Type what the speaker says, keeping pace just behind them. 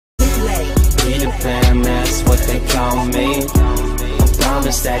fam, that's what they call me. I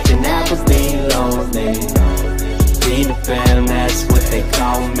promise that you'll never be lonely. Gina fam, that's what they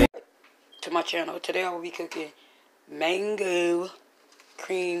call me. To my channel, today I will be cooking mango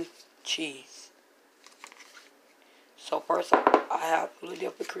cream cheese. So first I have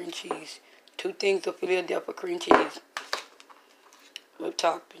Philadelphia cream cheese. 2 things of Philadelphia cream cheese with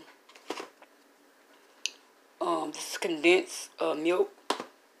topping. This is condensed milk.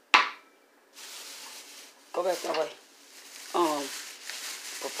 Go back that way.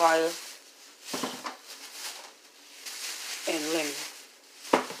 Papaya and lemon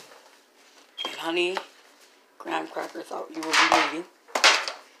and honey, graham crackers you will be needing,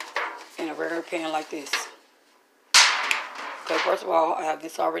 in a regular pan like this. Okay, first of all, I have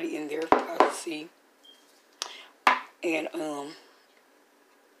this already in there, as you can see, and I'm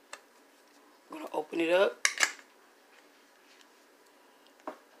gonna open it up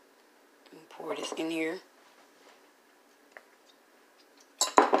and pour this in here.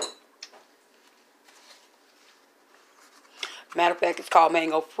 Matter of fact, it's called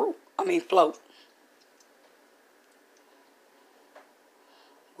mango float.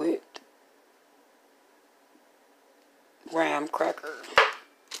 With graham cracker.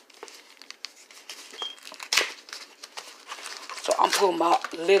 So I'm putting my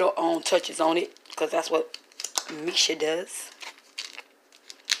little own touches on it, because that's what Misha does.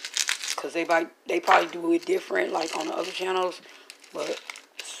 Because they probably do it different, like on the other channels. But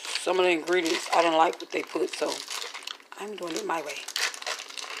some of the ingredients, I don't like what they put, so I'm doing it my way.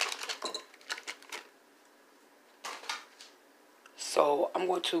 So I'm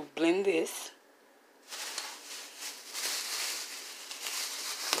going to blend this.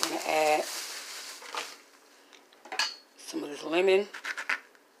 I'm going to add some of this lemon.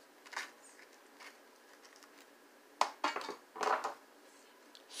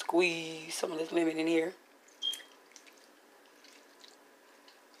 Squeeze some of this lemon in here.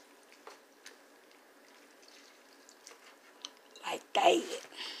 Like that.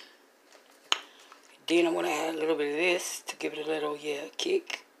 Then I'm going to add a little bit of this to give it a little,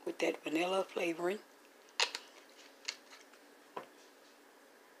 kick with that vanilla flavoring.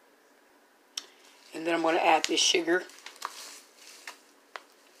 And then I'm going to add this sugar.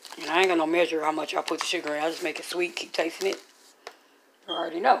 And I ain't going to measure how much I put the sugar in. I just make it sweet, keep tasting it. You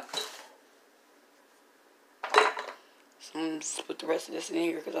already know. So I'm going to just put the rest of this in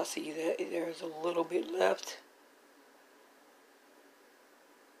here because I see that there's a little bit left.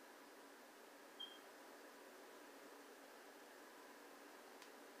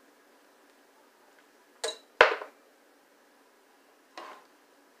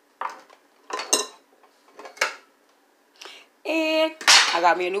 And I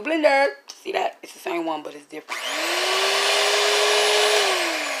got me a new blender. See that? It's the same one, but it's different.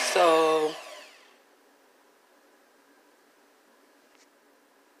 So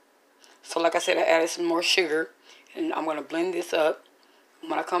like I said, I added some more sugar. And I'm going to blend this up.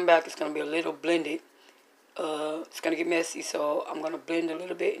 When I come back, it's going to be a little blended. It's going to get messy, so I'm going to blend a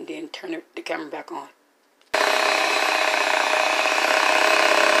little bit and then turn the camera back on.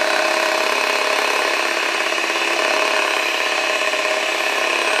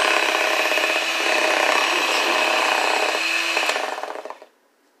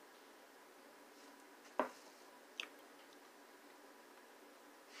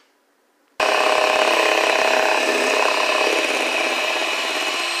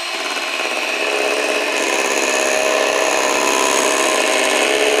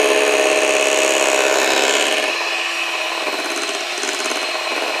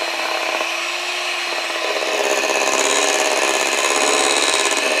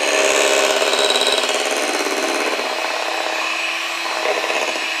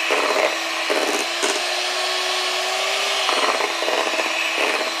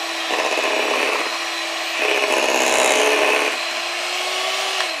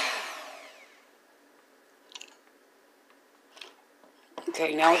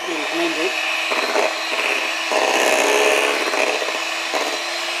 Okay, now it's being blended.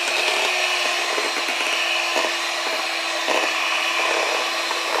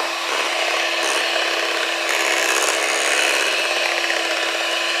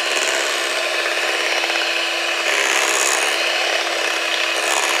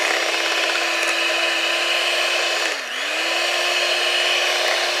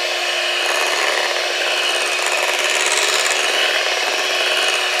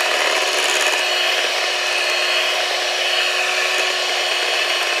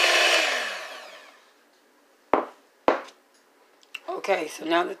 Okay, so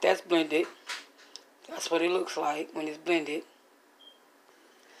now that that's blended, that's what it looks like when it's blended.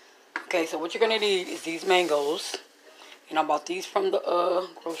 Okay, so what you're gonna need is these mangoes, and I bought these from the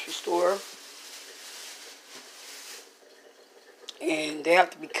grocery store, and they have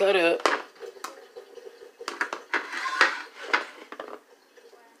to be cut up.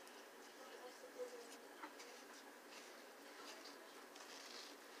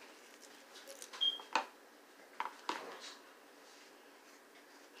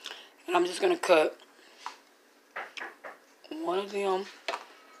 And I'm just gonna cut one of them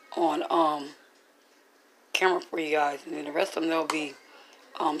on camera for you guys, and then the rest of them they'll be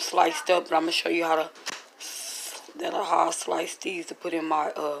sliced up. But I'm gonna show you how I slice these to put in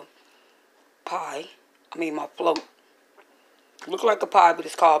my pie. I mean my float. Look like a pie, but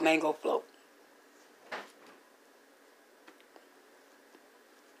it's called mango float.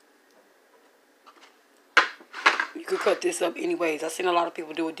 You could cut this up anyways. I've seen a lot of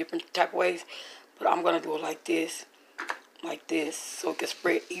people do it different type of ways, but I'm gonna do it like this, so it can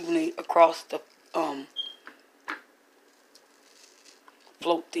spread evenly across the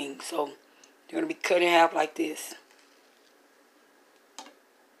float thing. So they're gonna be cut in half like this.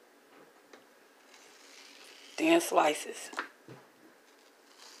 Thin slices.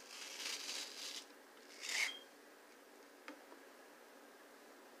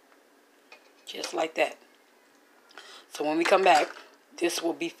 Just like that. So when we come back, this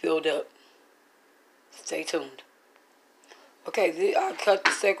will be filled up. Stay tuned. Okay, I cut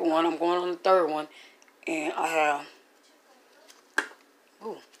the second one. I'm going on the third one. And I have...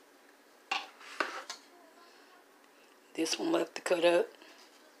 Ooh. This one left to cut up.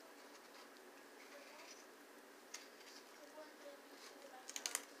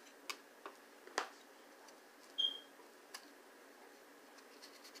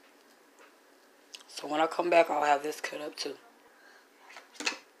 So when I come back, I'll have this cut up too.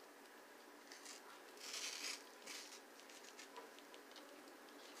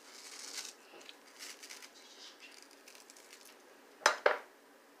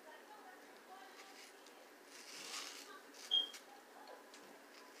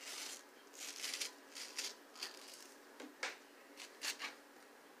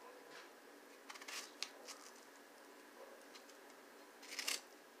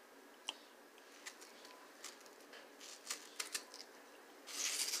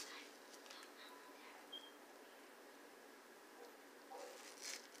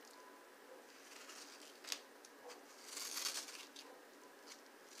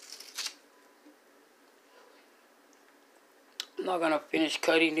 I'm not gonna finish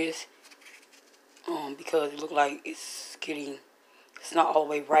cutting this because it looks like it's not all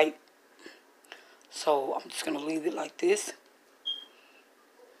the way ripe. So I'm just gonna leave it like this.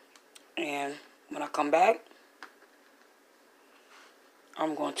 And when I come back,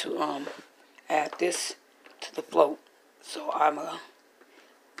 I'm going to add this to the float. So I'm gonna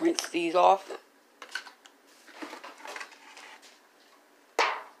rinse these off.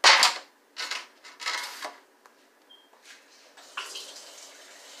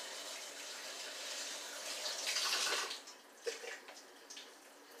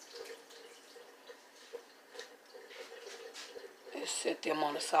 Just set them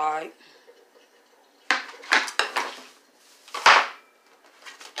on the side.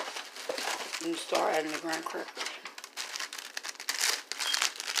 And start adding the graham crackers.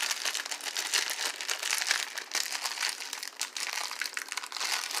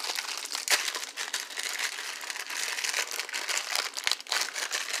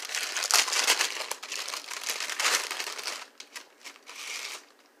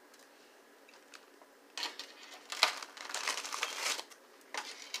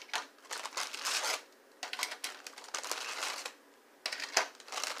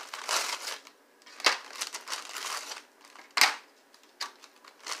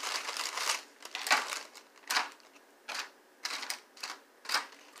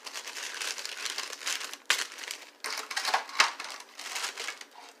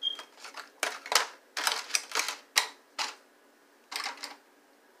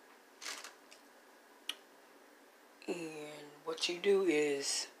 And what you do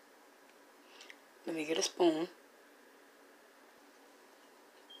is, let me get a spoon.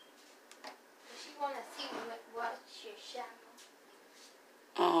 She wanna see what's your channel.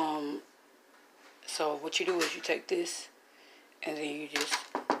 So what you do is you take this and then you just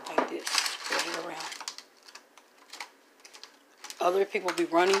like this, spread it around. Other people be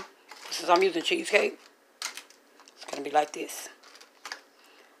running. Since I'm using cheesecake, it's gonna be like this.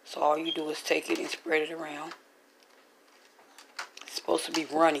 So all you do is take it and spread it around. It's supposed to be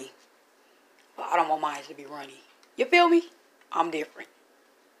runny, but I don't want mine to be runny. You feel me? I'm different.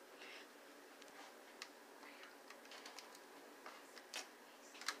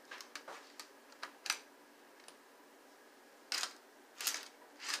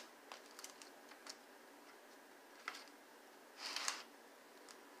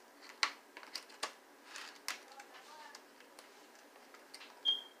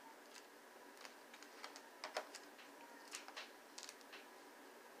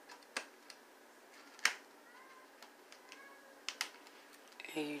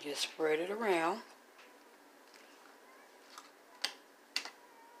 And you just spread it around.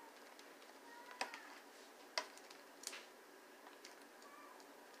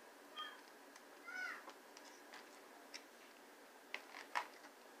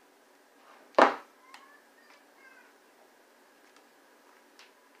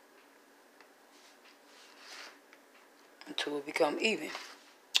 Until it become even.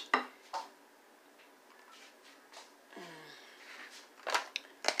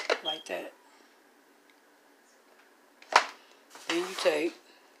 Like that. Then you take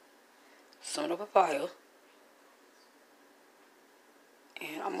some of the papaya,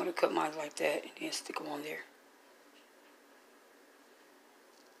 and I'm going to cut mine like that and then stick them on there.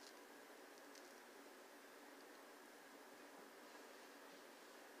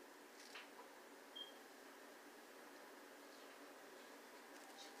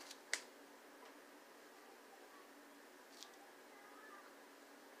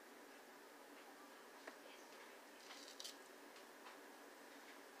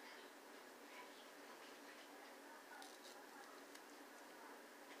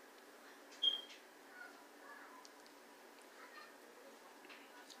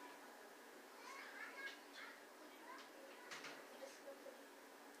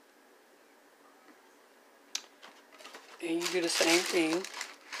 And you do the same thing.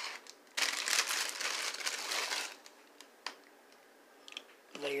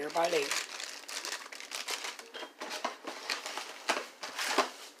 Layer by layer.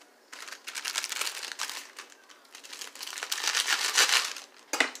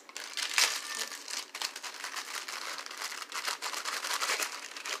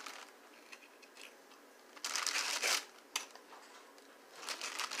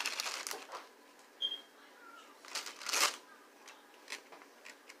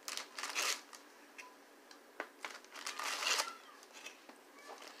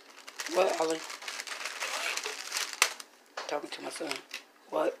 What, Alan? Talking to my son.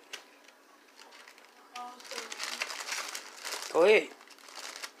 What? Go ahead.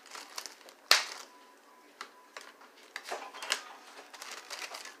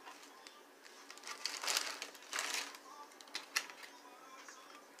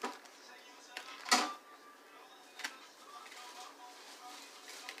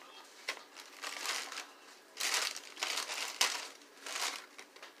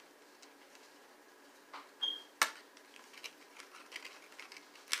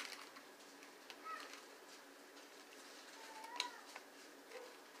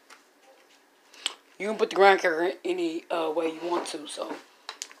 You can put the ground cracker any way you want to, so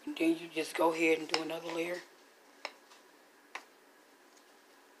then you just go ahead and do another layer.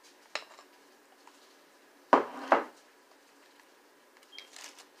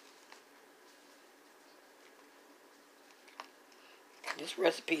 This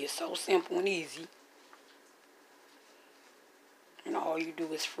recipe is so simple and easy. And all you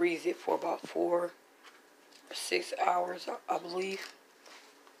do is freeze it for about 4 or 6 hours, I believe.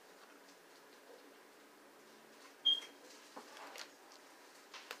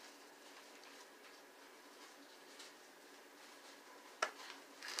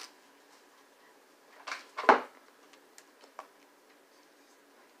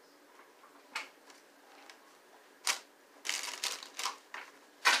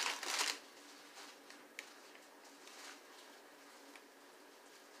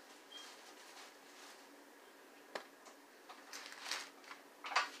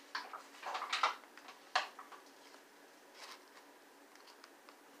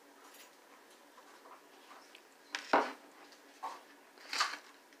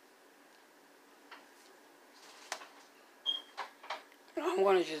 I'm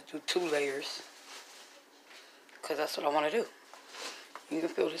going to just do 2 layers because that's what I want to do. You can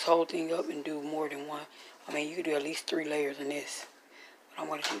fill this whole thing up and do more than one. I mean, you can do at least 3 layers in this. But I'm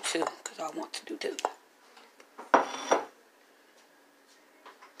going to do 2 because I want to do 2.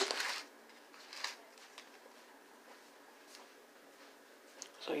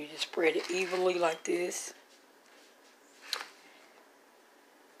 So you just spread it evenly like this.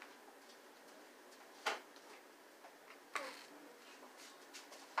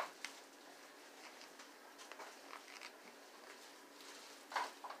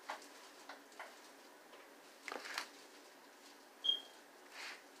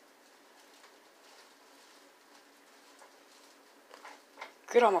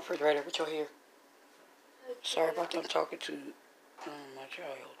 Get on my refrigerator with your hair. Sorry about that, I'm talking to my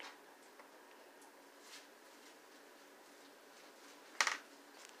child.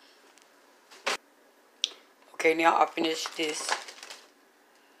 Okay, now I finished this.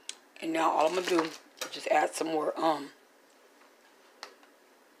 And now all I'm going to do is just add some more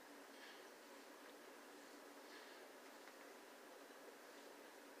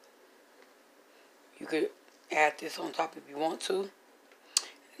You could add this on top if you want to.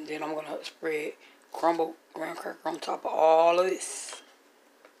 And then I'm going to spread crumbled graham cracker on top of all of this.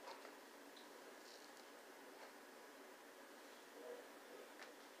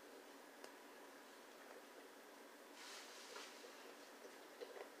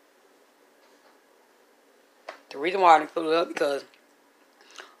 The reason why I didn't put it up because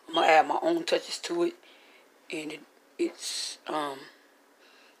I'm going to add my own touches to it. And it's going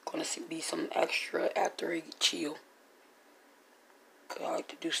to be some extra after it chill. Cause I like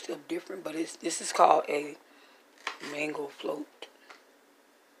to do stuff different, but this is called a mango float.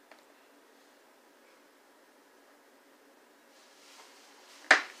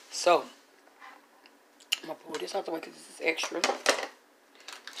 So I'm gonna pour this out the way because this is extra.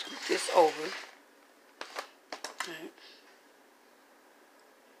 Scoop this over. All right.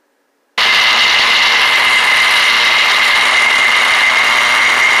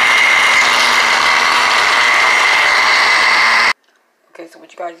 Okay, so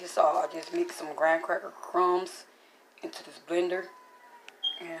what you guys just saw, I just mixed some graham cracker crumbs into this blender.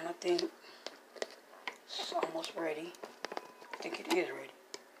 And I think it's almost ready. I think it is ready.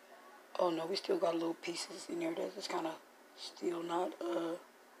 Oh no, we still got little pieces in there that's just kind of still not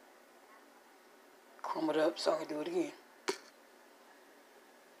crumbled up, so I can do it again.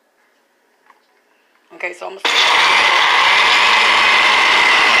 Okay, so I'm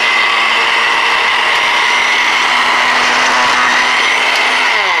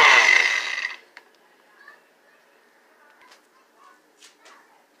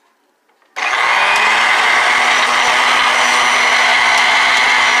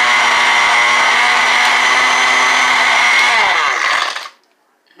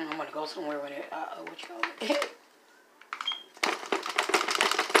gonna go somewhere with it. What you call it?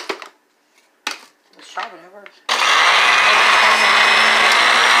 Let's sharpen it first.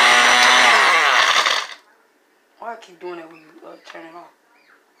 Why I keep doing that when you turn it off?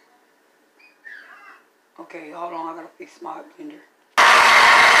 Okay, hold on. I gotta fix my blender.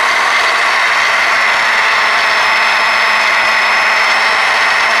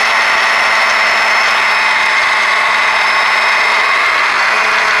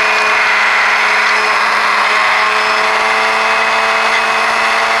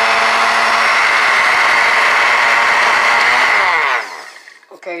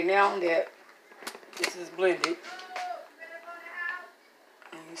 Okay, now that this is blended,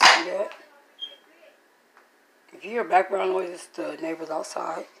 and you see that? If you hear background noise, it's the neighbors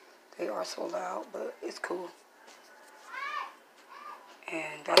outside. They are so loud, but it's cool.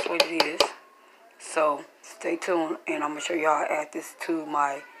 And that's what it is. So stay tuned, and I'm gonna show y'all how to add this to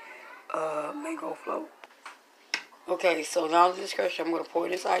my mango float. Okay, so now the discussion, I'm gonna pour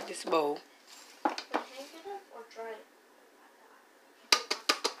it inside this bowl.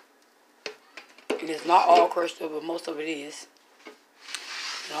 It is not all crushed up, but most of it is.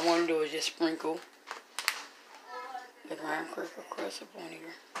 And all I'm going to do is just sprinkle the graham cracker crust up on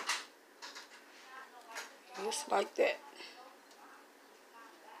here. Just like that.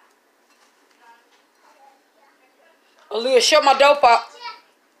 Aaliyah, shut my dope out.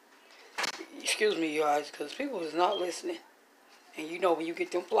 Excuse me, you guys, because people is not listening. And you know when you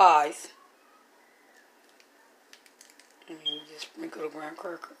get them flies. And you just sprinkle the graham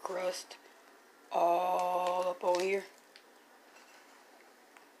cracker crust all up on here.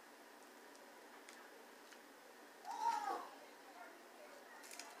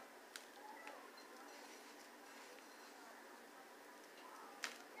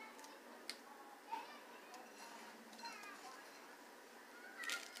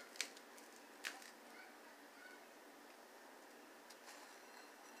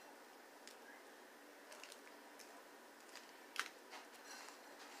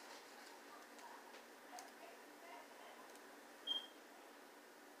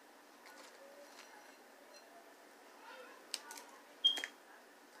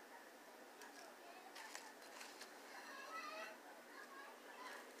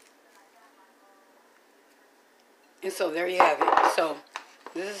 And so there you have it. So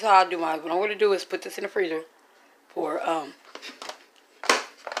this is how I do mine. What I'm going to do is put this in the freezer for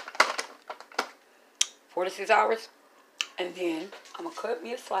 4 to 6 hours. And then I'm going to cut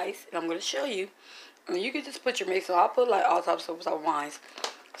me a slice and I'm going to show you. I mean, you can just put your mix on. I'll put like all types of wines.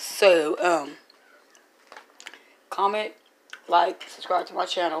 So comment, like, subscribe to my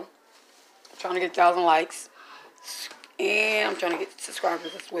channel. I'm trying to get 1,000 likes. And I'm trying to get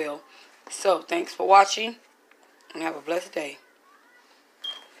subscribers as well. So thanks for watching. And have a blessed day.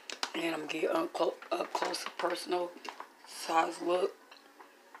 And I'm going to get up close, personal size look.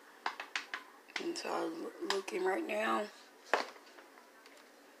 That's how I'm looking right now.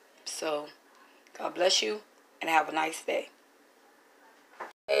 So, God bless you, and have a nice day.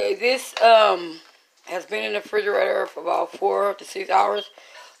 Hey, this has been in the refrigerator for about 4 to 6 hours,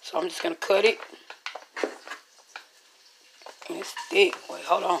 so I'm just gonna cut it. And it's thick. Wait,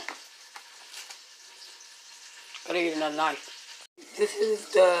 hold on. Gotta get another knife. This is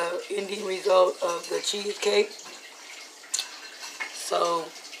the ending result of the cheesecake. So,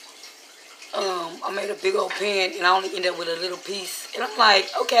 I made a big old pan, and I only ended up with a little piece. And I'm like,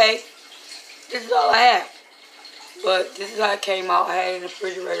 okay, this is all I have. But this is how it came out. I had it in the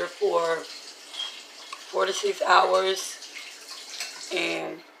refrigerator for 4 to 6 hours.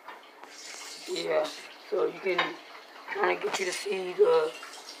 And, yeah, so you can kind of get you to see the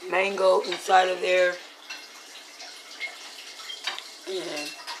mango inside of there. And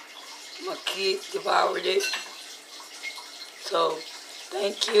my kids devoured it. So,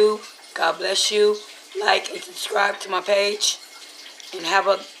 thank you. God bless you. Like and subscribe to my page. And have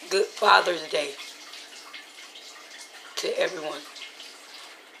a good Father's Day to everyone.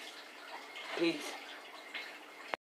 Peace.